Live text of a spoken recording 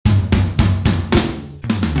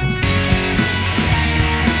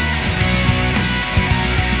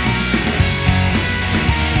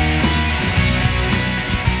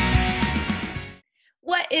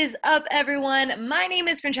is up, everyone? My name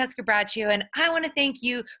is Francesca Braccio, and I want to thank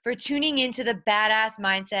you for tuning into the Badass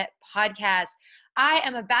Mindset podcast. I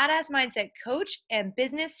am a badass mindset coach and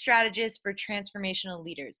business strategist for transformational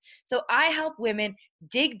leaders. So I help women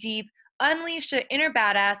dig deep, unleash their inner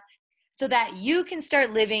badass so that you can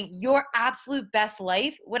start living your absolute best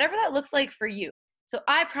life, whatever that looks like for you. So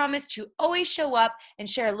I promise to always show up and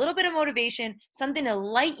share a little bit of motivation, something to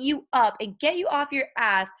light you up and get you off your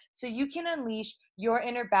ass so you can unleash your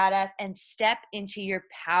inner badass and step into your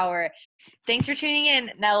power. Thanks for tuning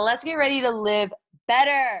in. Now let's get ready to live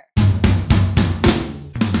better.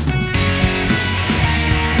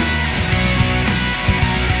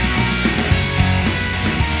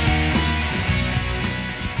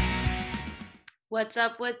 What's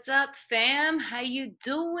up, fam? How you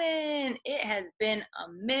doing? It has been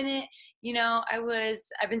a minute.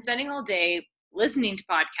 I've been spending all day listening to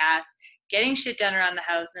podcasts, getting shit done around the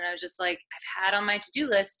house, and I was just like, I've had on my to-do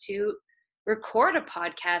list to record a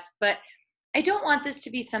podcast, but I don't want this to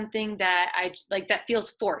be something that I like that feels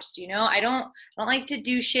forced, I don't like to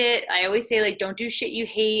do shit. I always say, like, don't do shit you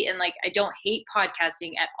hate, and like I don't hate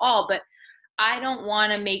podcasting at all, but I don't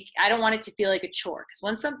want it to feel like a chore, because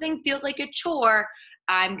when something feels like a chore,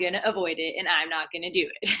 I'm going to avoid it and I'm not going to do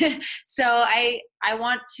it. So I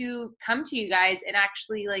want to come to you guys and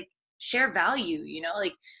actually like share value,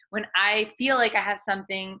 like when I feel like I have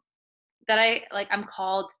something that I'm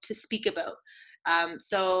called to speak about.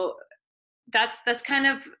 So that's kind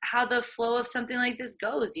of how the flow of something like this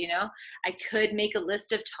goes. I could make a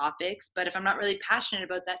list of topics, but if I'm not really passionate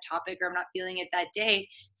about that topic or I'm not feeling it that day,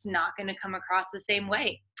 it's not going to come across the same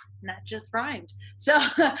way. And that just rhymed. So,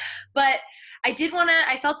 but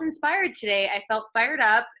I felt inspired today. I felt fired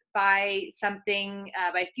up by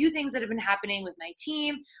by a few things that have been happening with my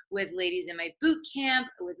team, with ladies in my boot camp,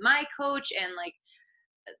 with my coach, and like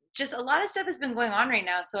just a lot of stuff has been going on right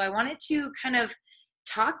now. So I wanted to kind of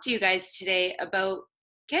talk to you guys today about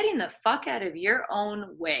getting the fuck out of your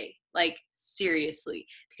own way. Like, seriously,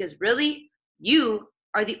 because really, you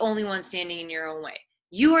are the only one standing in your own way.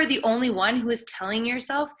 You are the only one who is telling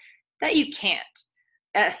yourself that you can't.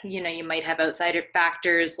 You might have outsider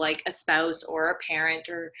factors like a spouse or a parent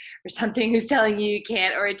or something who's telling you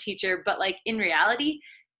can't, or a teacher, but like in reality,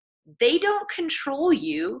 they don't control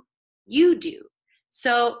you, you do.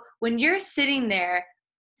 So when you're sitting there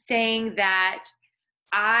saying that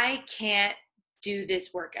I can't do this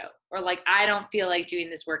workout, or like, I don't feel like doing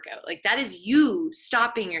this workout, like that is you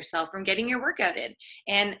stopping yourself from getting your workout in.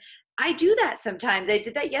 And I do that sometimes. I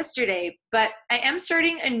did that yesterday, but I am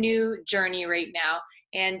starting a new journey right now.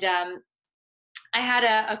 And I had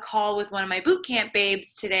a call with one of my boot camp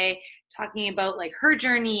babes today, talking about like her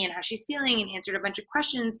journey and how she's feeling, and answered a bunch of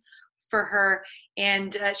questions for her.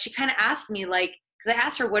 And she kind of asked me, like, because I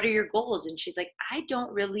asked her, what are your goals? And she's like, I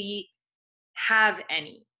don't really have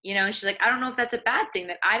any, and she's like, I don't know if that's a bad thing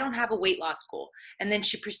that I don't have a weight loss goal. And then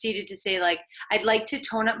she proceeded to say, like, I'd like to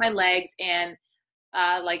tone up my legs and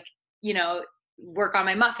work on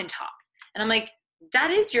my muffin top. And I'm like,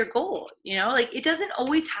 that is your goal, like it doesn't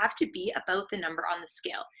always have to be about the number on the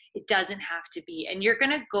scale. It doesn't have to be. And you're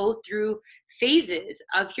going to go through phases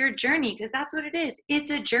of your journey, because that's what it is.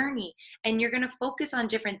 It's a journey, and you're going to focus on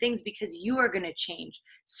different things because you are going to change.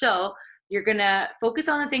 So you're going to focus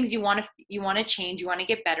on the things you want to change, you want to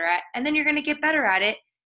get better at, and then you're going to get better at it.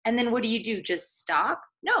 And then what do? Just stop?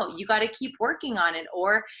 No, you got to keep working on it,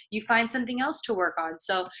 or you find something else to work on.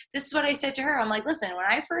 So this is what I said to her. I'm like, listen, when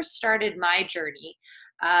I first started my journey,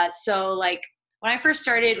 when I first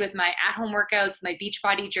started with my at-home workouts, my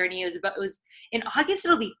Beachbody journey, it was in August,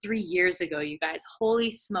 it'll be 3 years ago, you guys. Holy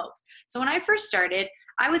smokes. So when I first started,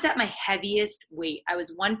 I was at my heaviest weight. I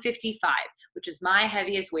was 155, which is my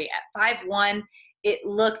heaviest weight. At 5'1", it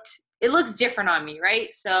looks different on me,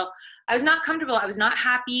 right? So I was not comfortable. I was not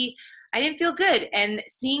happy. I didn't feel good. And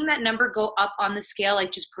seeing that number go up on the scale,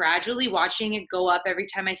 like just gradually watching it go up every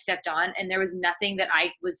time I stepped on, and there was nothing that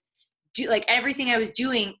I was everything I was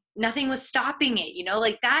doing, nothing was stopping it,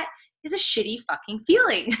 like that is a shitty fucking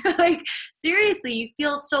feeling. Like, seriously,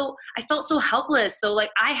 I felt so helpless. So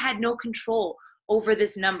like I had no control over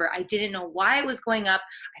this number. I didn't know why it was going up.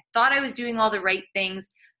 I thought I was doing all the right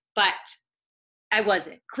things, but I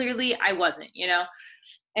wasn't. Clearly I wasn't,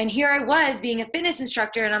 And here I was being a fitness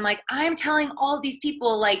instructor, and I'm like, I'm telling all of these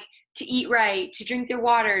people like to eat right, to drink their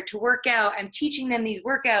water, to work out. I'm teaching them these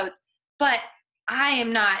workouts, but I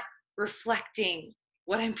am not reflecting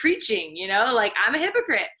what I'm preaching, like I'm a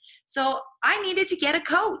hypocrite. So I needed to get a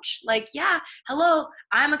coach. Like, yeah, hello,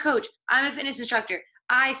 I'm a coach. I'm a fitness instructor.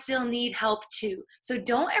 I still need help too. So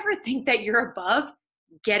don't ever think that you're above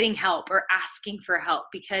getting help or asking for help,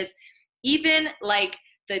 because even like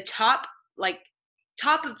the top, like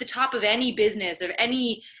top of the top of any business or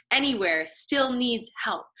anywhere still needs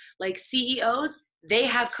help. Like CEOs, they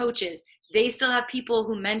have coaches. They still have people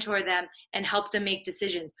who mentor them and help them make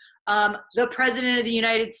decisions. The president of the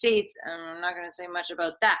United States, I'm not going to say much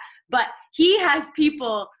about that, but he has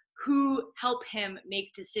people who help him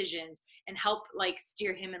make decisions and help like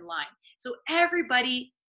steer him in line. So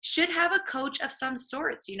everybody should have a coach of some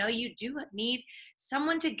sorts. You know, you do need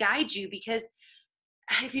someone to guide you, because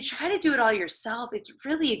if you try to do it all yourself, it's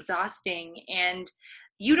really exhausting and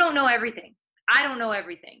you don't know everything. I don't know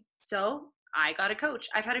everything. So I got a coach.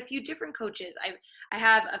 I've had a few different coaches. I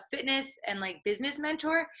have a fitness and like business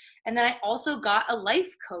mentor, and then I also got a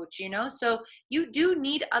life coach, you know? So you do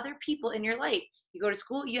need other people in your life. You go to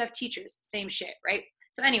school, you have teachers, same shit, right?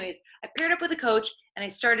 So anyways, I paired up with a coach and I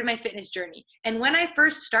started my fitness journey. And when I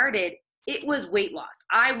first started, it was weight loss.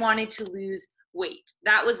 I wanted to lose weight.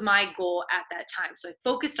 That was my goal at that time. So I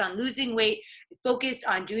focused on losing weight. I focused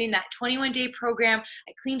on doing that 21-day program.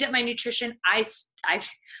 I cleaned up my nutrition. I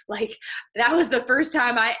like, that was the first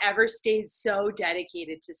time I ever stayed so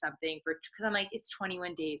dedicated to something, because I'm like, it's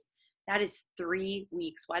 21 days. That is 3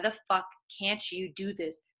 weeks. Why the fuck can't you do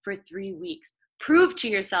this for 3 weeks? Prove to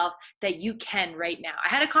yourself that you can right now. I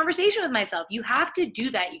had a conversation with myself. You have to do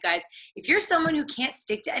that, you guys. If you're someone who can't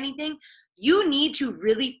stick to anything, you need to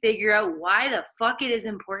really figure out why the fuck it is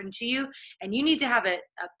important to you. And you need to have a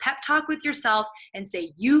pep talk with yourself and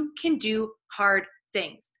say, you can do hard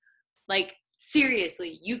things. Like,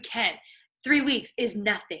 seriously, you can. 3 weeks is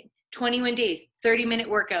nothing. 21 days, 30-minute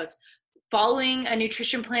workouts, following a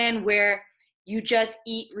nutrition plan where you just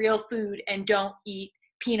eat real food and don't eat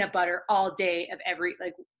peanut butter all day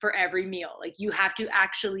for every meal. Like, you have to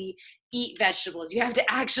actually eat vegetables. You have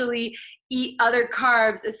to actually eat other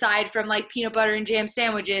carbs aside from like peanut butter and jam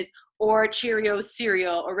sandwiches or Cheerios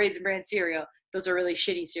cereal or Raisin Bran cereal. Those are really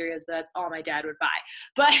shitty cereals, but that's all my dad would buy.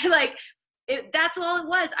 But like, that's all it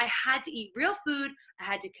was. I had to eat real food. I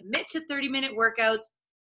had to commit to 30-minute workouts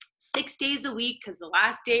 6 days a week, because the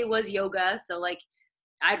last day was yoga. So like,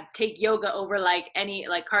 I'd take yoga over like any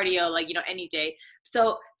like cardio, like, you know, any day.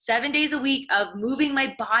 So 7 days a week of moving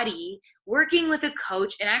my body, working with a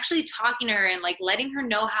coach, and actually talking to her and like letting her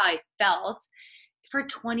know how I felt for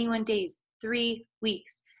 21 days, 3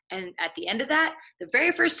 weeks. And at the end of that, the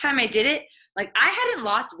very first time I did it, like, I hadn't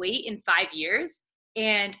lost weight in 5 years,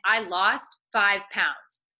 and I lost 5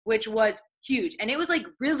 pounds, which was huge. And it was like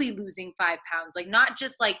really losing 5 pounds, like not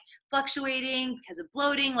just like fluctuating because of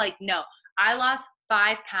bloating. Like, no, I lost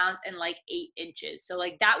 5 pounds and like 8 inches. So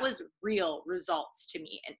like, that was real results to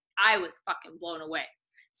me. And I was fucking blown away.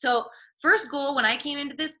 So first goal when I came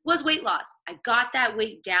into this was weight loss. I got that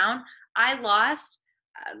weight down. I lost,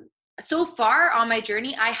 so far on my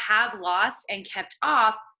journey, I have lost and kept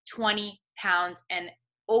off 20 pounds and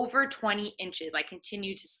over 20 inches. I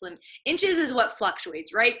continue to slim. Inches is what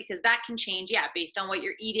fluctuates, right? Because that can change, yeah, based on what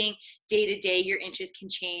you're eating day to day. Your inches can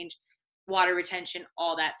change, water retention,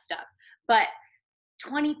 all that stuff. But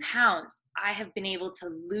 20 pounds I have been able to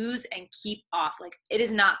lose and keep off. Like, it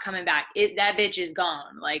is not coming back. That bitch is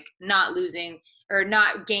gone. Like, not losing or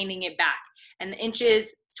not gaining it back. And the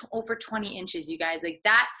inches, over 20 inches, you guys, like,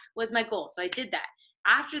 that was my goal. So I did that.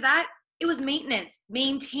 After that, it was maintenance.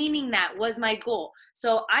 Maintaining that was my goal.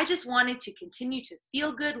 So I just wanted to continue to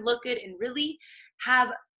feel good, look good, and really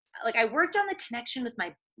have, like, I worked on the connection with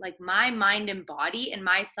my mind and body and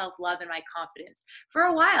my self-love and my confidence. For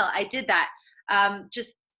a while, I did that.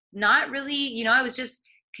 Just not really, you know, I was just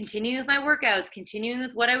continuing with my workouts, continuing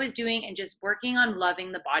with what I was doing, and just working on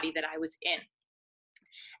loving the body that I was in.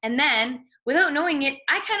 And then, without knowing it,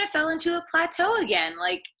 I kind of fell into a plateau again.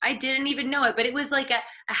 Like, I didn't even know it, but it was like a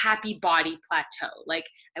happy body plateau. Like,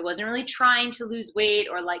 I wasn't really trying to lose weight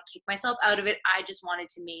or like kick myself out of it. I just wanted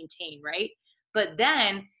to maintain, right? But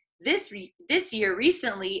then this year,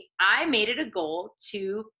 recently, I made it a goal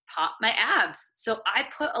to pop my abs. So I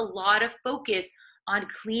put a lot of focus on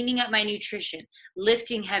cleaning up my nutrition,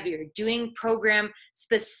 lifting heavier, doing program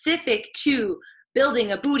specific to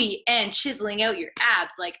building a booty and chiseling out your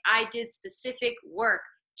abs. Like, I did specific work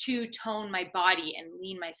to tone my body and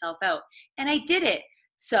lean myself out. And I did it.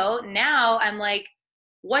 So now I'm like,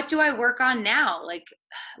 what do I work on now? Like,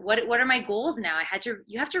 what are my goals now?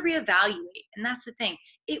 You have to reevaluate. And that's the thing.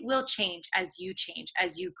 It will change, as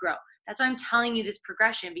you grow. That's why I'm telling you this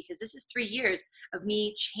progression, because this is 3 years of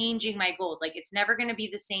me changing my goals. Like, it's never going to be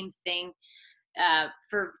the same thing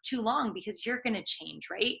for too long, because you're going to change,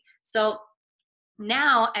 right? So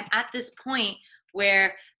now I'm at this point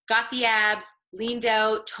where got the abs, leaned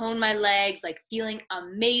out, toned my legs, like feeling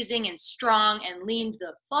amazing and strong, and leaned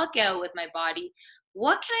the fuck out with my body.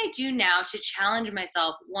 what can I do now to challenge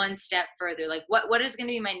myself one step further? Like what is going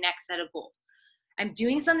to be my next set of goals? I'm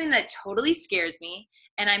doing something that totally scares me,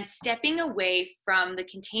 and I'm stepping away from the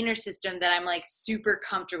container system that I'm like super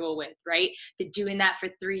comfortable with, right? Been doing that for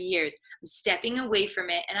 3 years. I'm stepping away from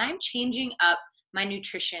it and I'm changing up my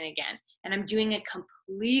nutrition again. And I'm doing a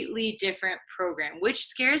completely different program, which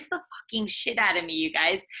scares the fucking shit out of me, you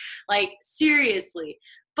guys. Like, seriously.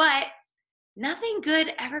 But nothing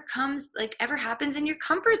good ever happens in your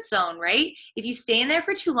comfort zone, right? If you stay in there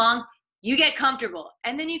for too long, you get comfortable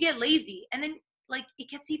and then you get lazy, and then like it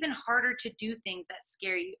gets even harder to do things that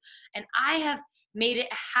scare you. And I have made it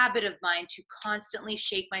a habit of mine to constantly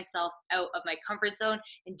shake myself out of my comfort zone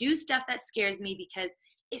and do stuff that scares me, because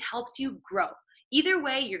it helps you grow. Either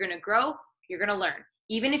way, you're going to grow, you're going to learn.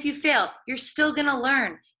 Even if you fail, you're still going to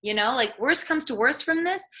learn. Like, worst comes to worst from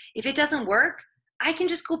this, if it doesn't work, I can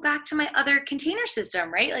just go back to my other container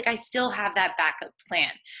system, right? Like, I still have that backup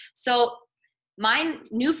plan. So my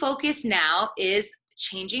new focus now is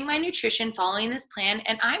changing my nutrition, following this plan,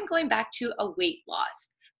 and I'm going back to a weight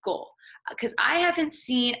loss goal, because I haven't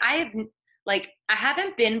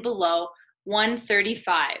been below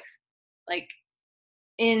 135 like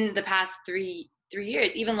in the past three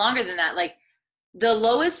years, even longer than that. Like, the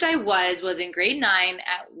lowest I was in grade 9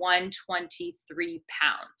 at 123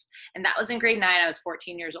 pounds. And that was in grade 9. I was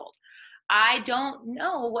 14 years old. I don't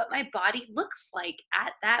know what my body looks like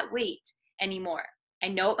at that weight anymore. I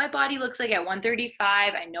know what my body looks like at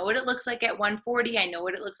 135. I know what it looks like at 140. I know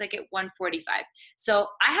what it looks like at 145. So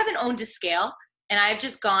I haven't owned a scale, and I've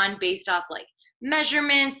just gone based off like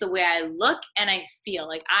measurements, the way I look and I feel.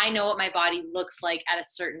 Like, I know what my body looks like at a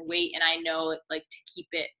certain weight, and I know like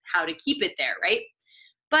how to keep it there, right?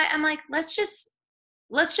 But I'm like, let's just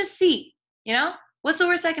see, what's the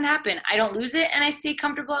worst that can happen? I don't lose it and I stay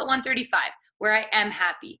comfortable at 135 where I am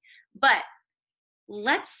happy. But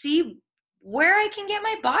let's see where I can get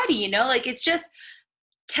my body, like, it's just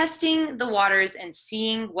testing the waters and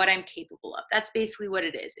seeing what I'm capable of. That's basically what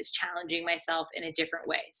it is challenging myself in a different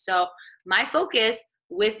way. So my focus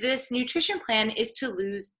with this nutrition plan is to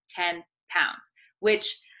lose 10 pounds,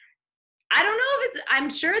 which I don't know I'm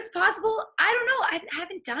sure it's possible. I don't know. I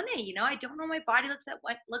haven't done it. I don't know my body looks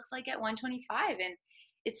like at 125, and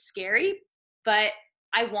it's scary, but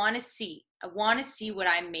I want to see what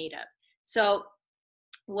I'm made of. So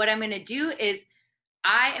what I'm going to do is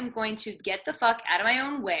I am going to get the fuck out of my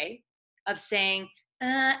own way of saying,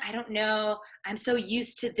 I don't know. I'm so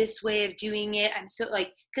used to this way of doing it. I'm so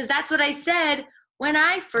because that's what I said when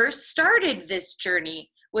I first started this journey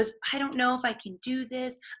was, I don't know if I can do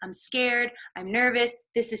this. I'm scared. I'm nervous.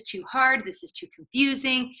 This is too hard. This is too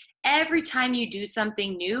confusing. Every time you do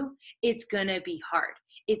something new, it's going to be hard.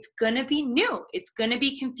 It's going to be new. It's going to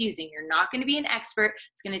be confusing. You're not going to be an expert.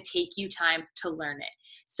 It's going to take you time to learn it.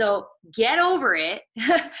 So get over it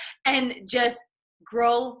and just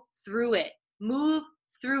grow through it. Move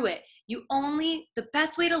through it. The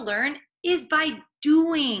best way to learn is by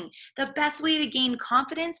doing. The best way to gain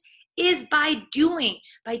confidence is by doing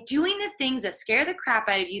the things that scare the crap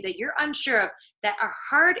out of you, that you're unsure of, that are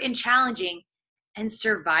hard and challenging, and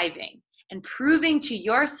surviving and proving to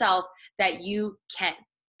yourself that you can.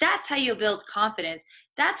 That's how you build confidence.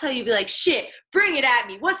 That's how you be like, shit, bring it at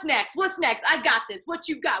me. What's next? I got this. What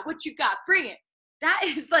you got? Bring it.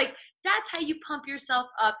 That's how you pump yourself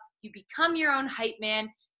up. You become your own hype man.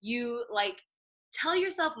 You tell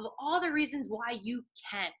yourself of all the reasons why you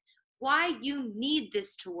can, why you need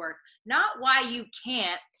this to work, not why you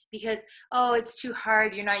can't, because, oh, it's too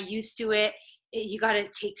hard. You're not used to it. You got to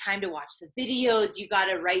take time to watch the videos. You got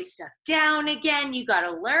to write stuff down again. You got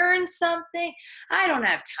to learn something. I don't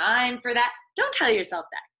have time for that. Don't tell yourself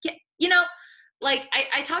that.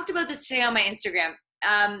 I talked about this today on my Instagram.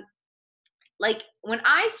 When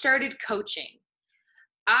I started coaching,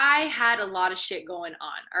 I had a lot of shit going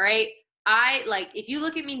on. All right. If you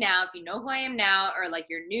look at me now, if you know who I am now, or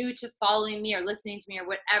you're new to following me or listening to me or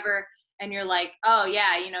whatever, and you're like, oh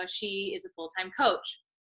yeah, she is a full-time coach.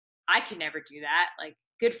 I could never do that.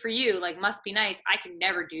 Good for you. Must be nice. I could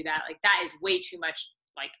never do that. That is way too much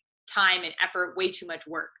time and effort, way too much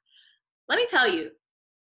work. Let me tell you,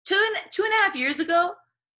 two and a half years ago,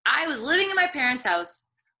 I was living in my parents' house,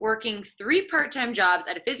 working 3 part-time jobs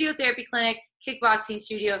at a physiotherapy clinic, kickboxing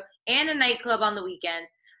studio, and a nightclub on the weekends,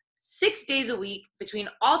 6 days a week between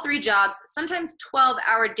all 3 jobs, sometimes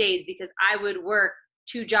 12-hour days, because I would work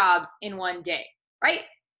 2 jobs in one day, right?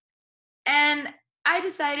 And I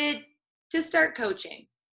decided to start coaching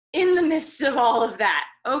in the midst of all of that,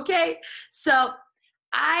 okay? So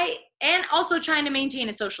and also trying to maintain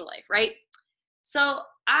a social life, right? So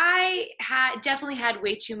I definitely had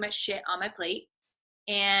way too much shit on my plate.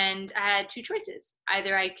 And I had two choices.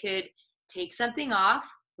 Either I could take something off,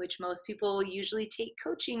 which most people will usually take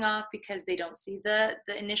coaching off because they don't see the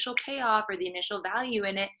initial payoff or the initial value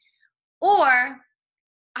in it, or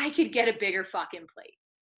I could get a bigger fucking plate.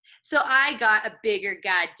 So I got a bigger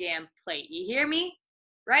goddamn plate. You hear me?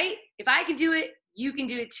 Right? If I can do it, you can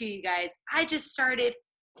do it too, you guys. I just started,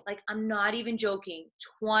 like, I'm not even joking,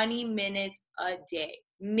 20 minutes a day,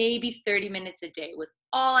 maybe 30 minutes a day was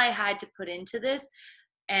all I had to put into this.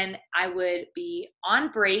 And I would be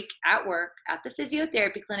on break at work at the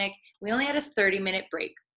physiotherapy clinic. We only had a 30-minute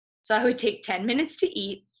break. So I would take 10 minutes to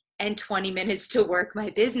eat and 20 minutes to work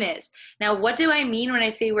my business. Now, what do I mean when I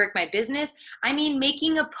say work my business? I mean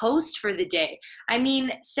making a post for the day. I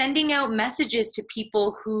mean sending out messages to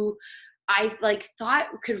people who I thought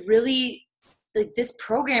could really, like, this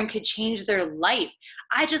program could change their life.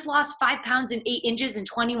 I just lost 5 pounds and 8 inches in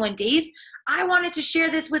 21 days. I wanted to share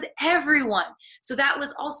this with everyone. So that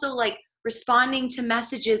was also like responding to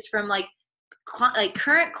messages from like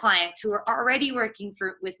current clients who are already working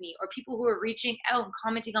with me, or people who are reaching out and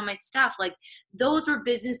commenting on my stuff. Like, those were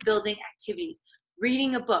business building activities.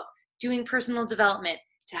 Reading a book, doing personal development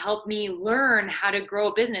to help me learn how to grow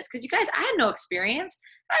a business. Because you guys, I had no experience.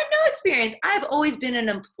 I've always been an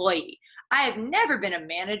employee. I have never been a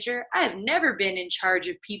manager. I have never been in charge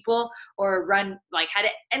of people or had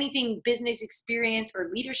anything business experience or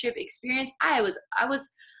leadership experience. I was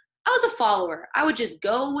a follower. I would just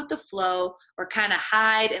go with the flow or kind of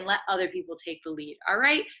hide and let other people take the lead. All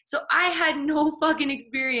right. So I had no fucking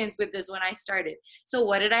experience with this when I started. So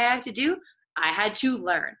what did I have to do? I had to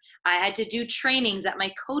learn. I had to do trainings that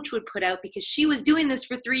my coach would put out because she was doing this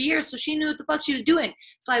for 3 years. So she knew what the fuck she was doing.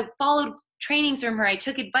 So I followed trainings from her. I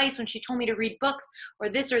took advice when she told me to read books or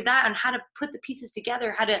this or that on how to put the pieces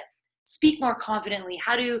together, how to speak more confidently,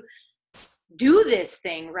 how to do this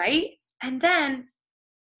thing. Right. And then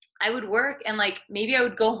I would work, and like maybe I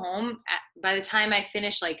would go home by the time I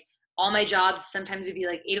finished like all my jobs. Sometimes it'd be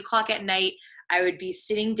like 8 o'clock at night. I would be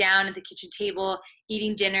sitting down at the kitchen table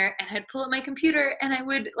eating dinner, and I'd pull up my computer, and I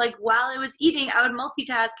would, like, while I was eating, I would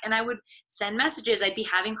multitask and I would send messages. I'd be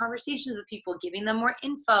having conversations with people, giving them more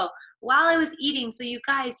info while I was eating. So you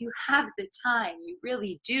guys, you have the time. You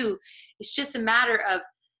really do. It's just a matter of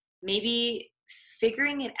maybe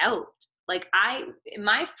figuring it out. Like, in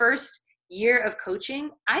my first year of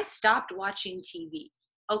coaching, I stopped watching TV.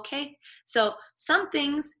 Okay. So some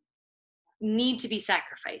things need to be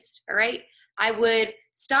sacrificed. All right. I would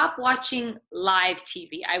stop watching live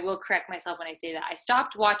TV. I will correct myself when I say that. I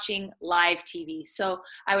stopped watching live TV. So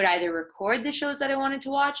I would either record the shows that I wanted to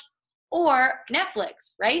watch or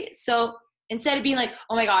Netflix, right? So instead of being like,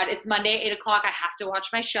 oh my God, it's Monday, 8 o'clock, I have to watch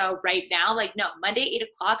my show right now. Like, no, Monday, 8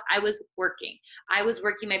 o'clock, I was working. I was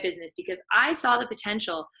working my business because I saw the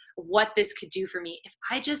potential of what this could do for me. If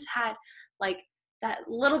I just had like that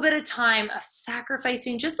little bit of time of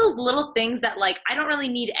sacrificing just those little things that like I don't really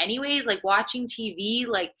need anyways, like watching TV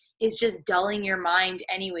like is just dulling your mind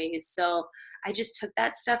anyways. So I just took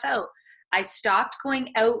that stuff out. I stopped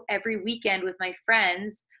going out every weekend with my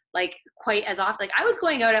friends like quite as often. Like, I was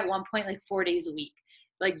going out at one point like 4 days a week,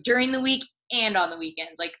 like during the week and on the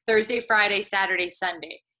weekends, like Thursday, Friday, Saturday,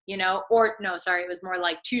 Sunday, or no, sorry, it was more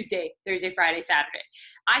like Tuesday, Thursday, Friday, Saturday.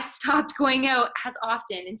 I stopped going out as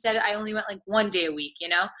often. Instead, I only went like 1 day a week,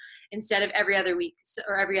 instead of every other week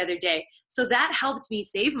or every other day. So that helped me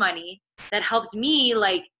save money. That helped me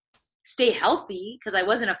like stay healthy because I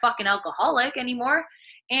wasn't a fucking alcoholic anymore.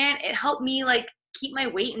 And it helped me like keep my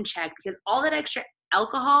weight in check because all that extra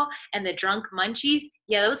alcohol and the drunk munchies,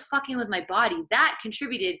 yeah, that was fucking with my body. That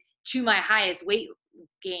contributed to my highest weight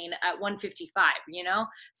gain at 155,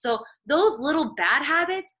 So those little bad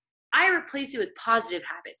habits, I replace it with positive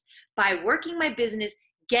habits by working my business,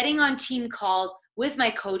 getting on team calls with my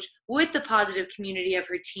coach, with the positive community of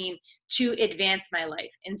her team to advance my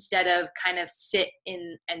life instead of kind of sit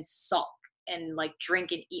in and sulk and like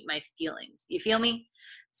drink and eat my feelings. You feel me?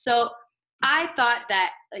 So I thought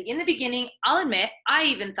that, like, in the beginning, I'll admit, I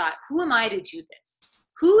even thought, who am I to do this?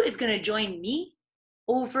 Who is going to join me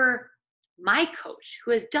over my coach who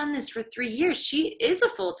has done this for 3 years? She is a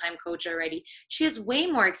full-time coach already. She has way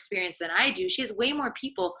more experience than I do. She has way more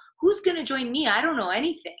people. Who's going to join me? I don't know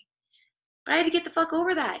anything. But I had to get the fuck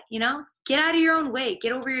over that, Get out of your own way.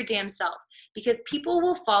 Get over your damn self, because people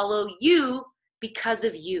will follow you because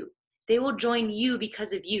of you. They will join you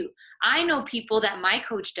because of you. I know people that my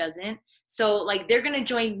coach doesn't. So like they're going to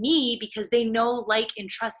join me because they know, like, and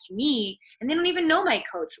trust me, and they don't even know my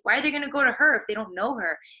coach. Why are they going to go to her if they don't know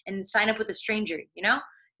her and sign up with a stranger?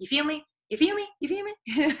 You feel me? You feel me? You feel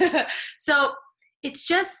me? So it's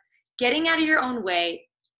just getting out of your own way,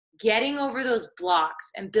 getting over those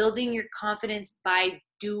blocks and building your confidence by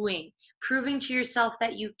doing, proving to yourself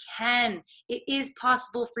that you can. It is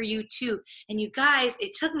possible for you too. And you guys,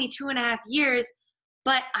 it took me 2.5 years,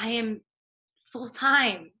 but I am full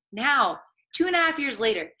time now, 2.5 years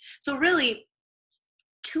later. So really,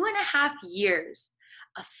 2.5 years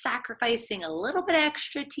of sacrificing a little bit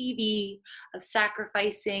extra TV, of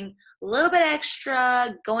sacrificing a little bit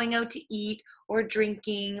extra going out to eat or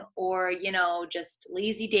drinking or, just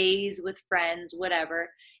lazy days with friends, whatever,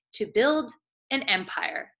 to build an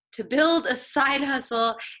empire, to build a side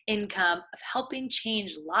hustle income of helping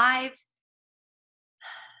change lives.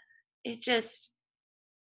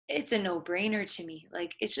 It's a no-brainer to me.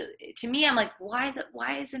 Like, it's just, to me, I'm like, why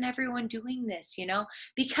isn't everyone doing this?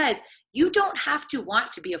 Because you don't have to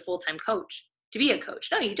want to be a full-time coach to be a coach.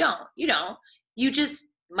 No, you don't. You just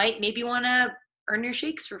maybe want to earn your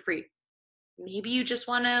shakes for free. Maybe you just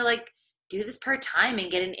want to do this part-time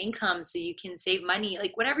and get an income so you can save money,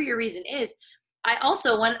 like whatever your reason is. I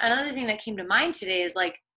also, another thing that came to mind today is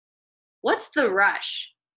what's the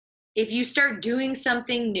rush? If you start doing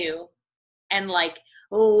something new and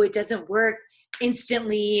oh, it doesn't work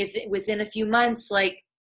instantly within a few months, are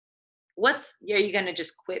you going to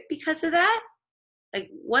just quit because of that?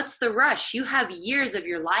 What's the rush? You have years of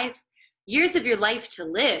your life to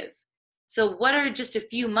live. So what are just a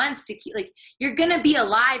few months to keep, you're going to be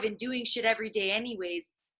alive and doing shit every day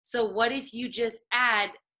anyways. So what if you just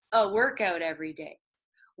add a workout every day?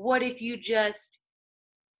 What if you just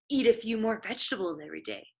eat a few more vegetables every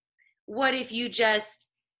day? What if you just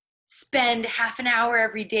spend half an hour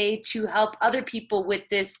every day to help other people with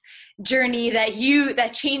this journey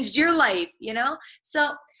that changed your life,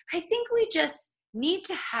 So I think we just need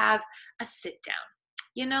to have a sit down.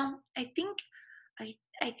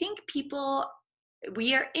 I think people,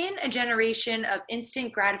 we are in a generation of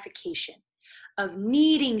instant gratification, of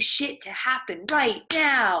needing shit to happen right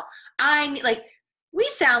now. We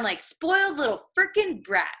sound like spoiled little freaking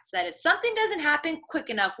brats that if something doesn't happen quick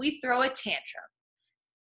enough, we throw a tantrum.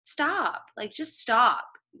 Stop. Just stop.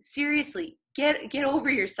 Seriously, get over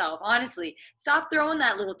yourself. Honestly, stop throwing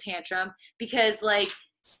that little tantrum because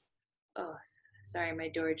oh, sorry, my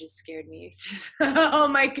door just scared me. Oh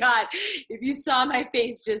my God. If you saw my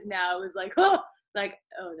face just now, it was oh, that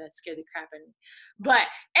scared the crap out of me. But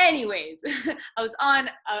anyways, I was on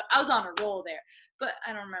a roll there, but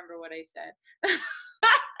I don't remember what I said.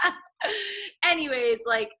 Anyways,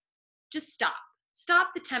 just stop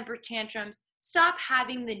the temper tantrums. Stop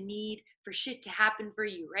having the need for shit to happen for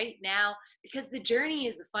you right now, because the journey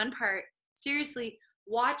is the fun part. Seriously,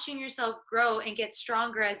 watching yourself grow and get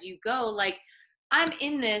stronger as you go. I'm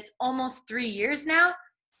in this almost 3 years now,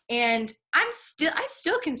 and I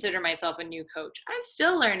still consider myself a new coach. I'm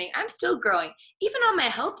still learning. I'm still growing. Even on my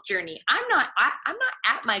health journey, I'm not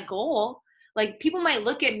at my goal. People might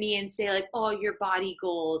look at me and say oh, your body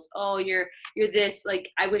goals. Oh, you're this,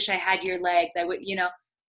 I wish I had your legs. I would,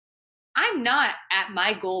 I'm not at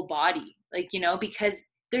my goal body, because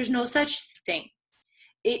there's no such thing.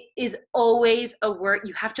 It is always a work.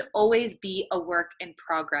 You have to always be a work in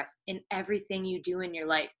progress in everything you do in your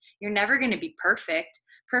life. You're never going to be perfect.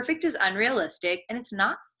 Perfect is unrealistic and it's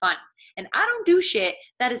not fun. And I don't do shit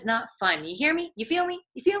that is not fun. You hear me? You feel me?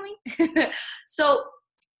 You feel me? So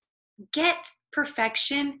get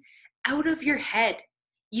perfection out of your head.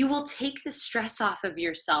 You will take the stress off of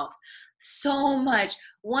yourself so much.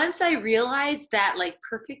 Once I realized that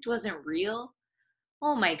perfect wasn't real,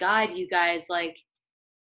 oh my God, you guys,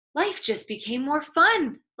 life just became more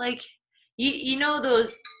fun. You know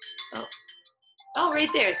those, oh, right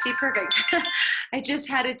there. See, perfect. I just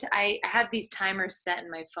had it. I have these timers set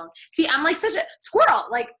in my phone. See, I'm such a squirrel,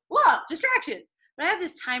 whoa, distractions. But I have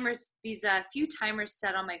these few timers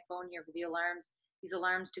set on my phone here for these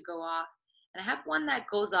alarms to go off. And I have one that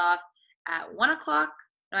goes off at 1 o'clock.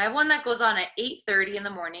 No, I have one that goes on at 8:30 in the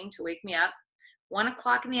morning to wake me up, 1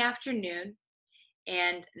 o'clock in the afternoon,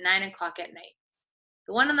 and 9 o'clock at night.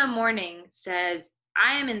 The one in the morning says,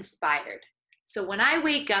 I am inspired. So when I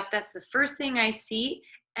wake up, that's the first thing I see,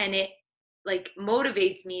 and it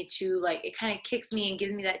motivates me to it kind of kicks me and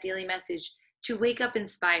gives me that daily message to wake up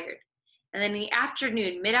inspired. And then in the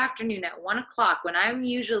afternoon, mid-afternoon at 1 o'clock, when I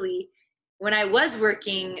was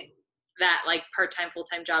working that part-time,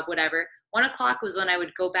 full-time job, whatever, 1 o'clock was when I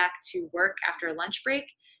would go back to work after a lunch break.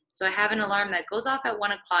 So I have an alarm that goes off at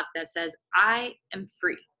 1 o'clock that says, I am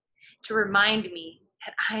free, to remind me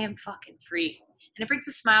that I am fucking free. And it brings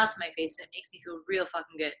a smile to my face and it makes me feel real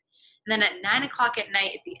fucking good. And then at 9 o'clock at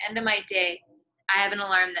night, at the end of my day, I have an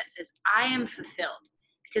alarm that says, I am fulfilled,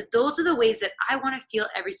 because those are the ways that I want to feel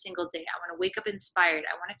every single day. I want to wake up inspired.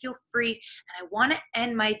 I want to feel free, and I want to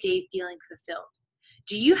end my day feeling fulfilled.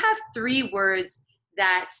 Do you have three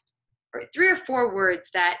or four words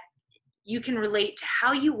that you can relate to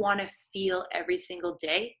how you want to feel every single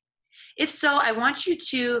day? If so, I want you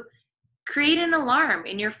to create an alarm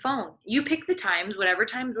in your phone. You pick the times, whatever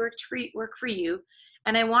times work for you,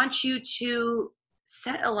 and I want you to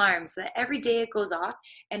set alarms so that every day it goes off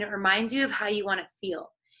and it reminds you of how you want to feel.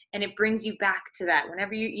 And it brings you back to that.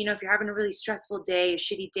 Whenever if you're having a really stressful day, a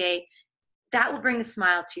shitty day, that will bring a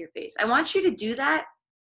smile to your face. I want you to do that.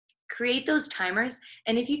 Create those timers.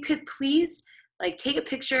 And if you could please take a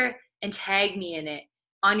picture and tag me in it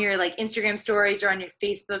on your Instagram stories or on your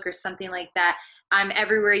Facebook or something like that. I'm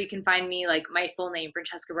everywhere. You can find me, my full name,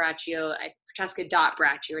 Francesca Braccio,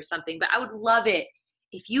 Francesca.Braccio or something. But I would love it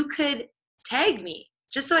if you could tag me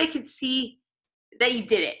just so I could see that you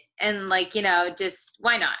did it. And just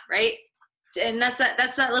why not, right? And that's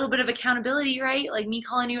that little bit of accountability, right? Like me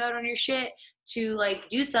calling you out on your shit to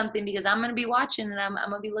do something, because I'm going to be watching and I'm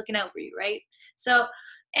going to be looking out for you, right? So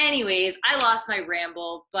anyways, I lost my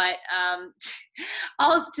ramble, but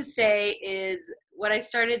all to say is what I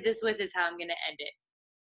started this with is how I'm going to end it.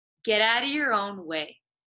 Get out of your own way.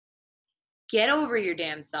 Get over your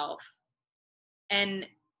damn self and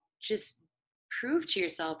just prove to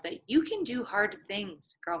yourself that you can do hard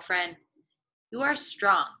things, girlfriend. You are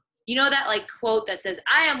strong. You know that quote that says,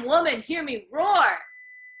 "I am woman, hear me roar."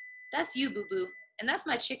 That's you, boo-boo. And that's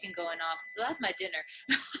my chicken going off. So that's my dinner.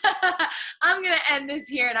 I'm going to end this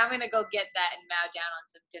here and I'm going to go get that and mow down on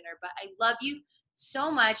some dinner. But I love you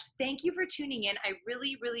so much. Thank you for tuning in. I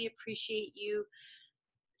really, really appreciate you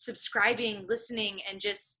subscribing, listening, and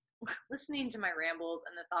just listening to my rambles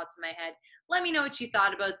and the thoughts in my head. Let me know what you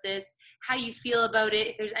thought about this, how you feel about it.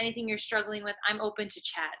 If there's anything you're struggling with, I'm open to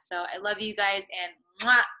chat. So I love you guys, and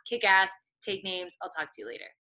mwah, kick ass, take names. I'll talk to you later.